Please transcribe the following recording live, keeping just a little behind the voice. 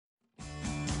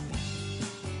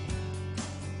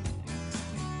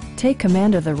Take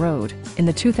command of the road in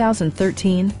the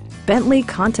 2013 Bentley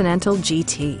Continental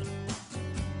GT.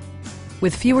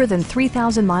 With fewer than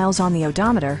 3,000 miles on the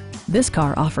odometer, this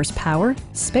car offers power,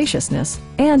 spaciousness,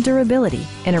 and durability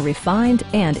in a refined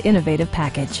and innovative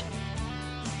package.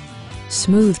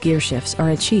 Smooth gear shifts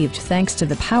are achieved thanks to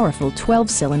the powerful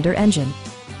 12-cylinder engine,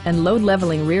 and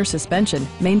load-leveling rear suspension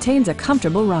maintains a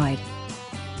comfortable ride.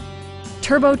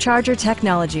 Turbocharger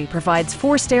technology provides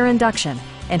forced-air induction,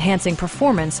 enhancing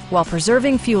performance while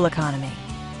preserving fuel economy.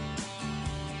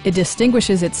 It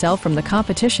distinguishes itself from the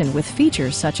competition with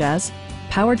features such as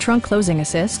power trunk closing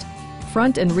assist,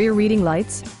 front and rear reading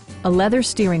lights, a leather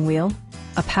steering wheel,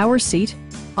 a power seat,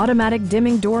 automatic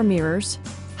dimming door mirrors,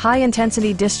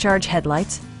 high-intensity discharge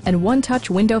headlights, and one-touch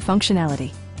window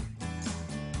functionality.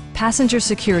 Passenger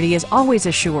security is always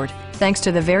assured thanks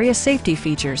to the various safety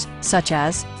features such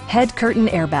as head curtain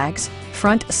airbags,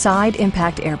 front side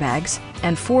impact airbags,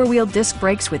 and four-wheel disc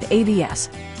brakes with ABS.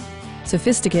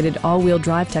 Sophisticated all-wheel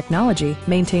drive technology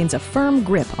maintains a firm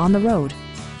grip on the road.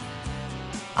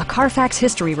 A Carfax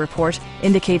history report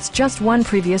indicates just one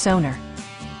previous owner.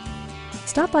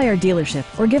 Stop by our dealership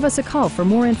or give us a call for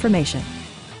more information.